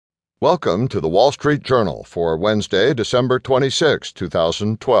Welcome to the Wall Street Journal for Wednesday, December 26,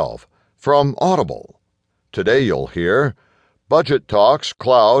 2012, from Audible. Today you'll hear Budget Talks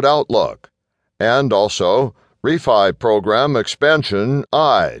Cloud Outlook, and also Refi Program Expansion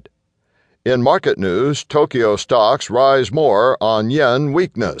Eyed. In market news, Tokyo stocks rise more on yen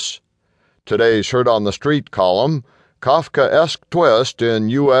weakness. Today's Heard on the Street column, Kafkaesque twist in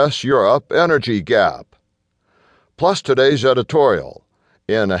U.S.-Europe energy gap. Plus today's editorial,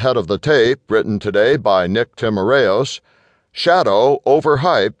 in Ahead of the Tape, written today by Nick Timoreos, Shadow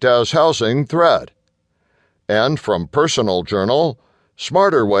overhyped as housing threat. And from Personal Journal,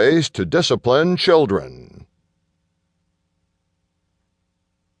 Smarter Ways to Discipline Children.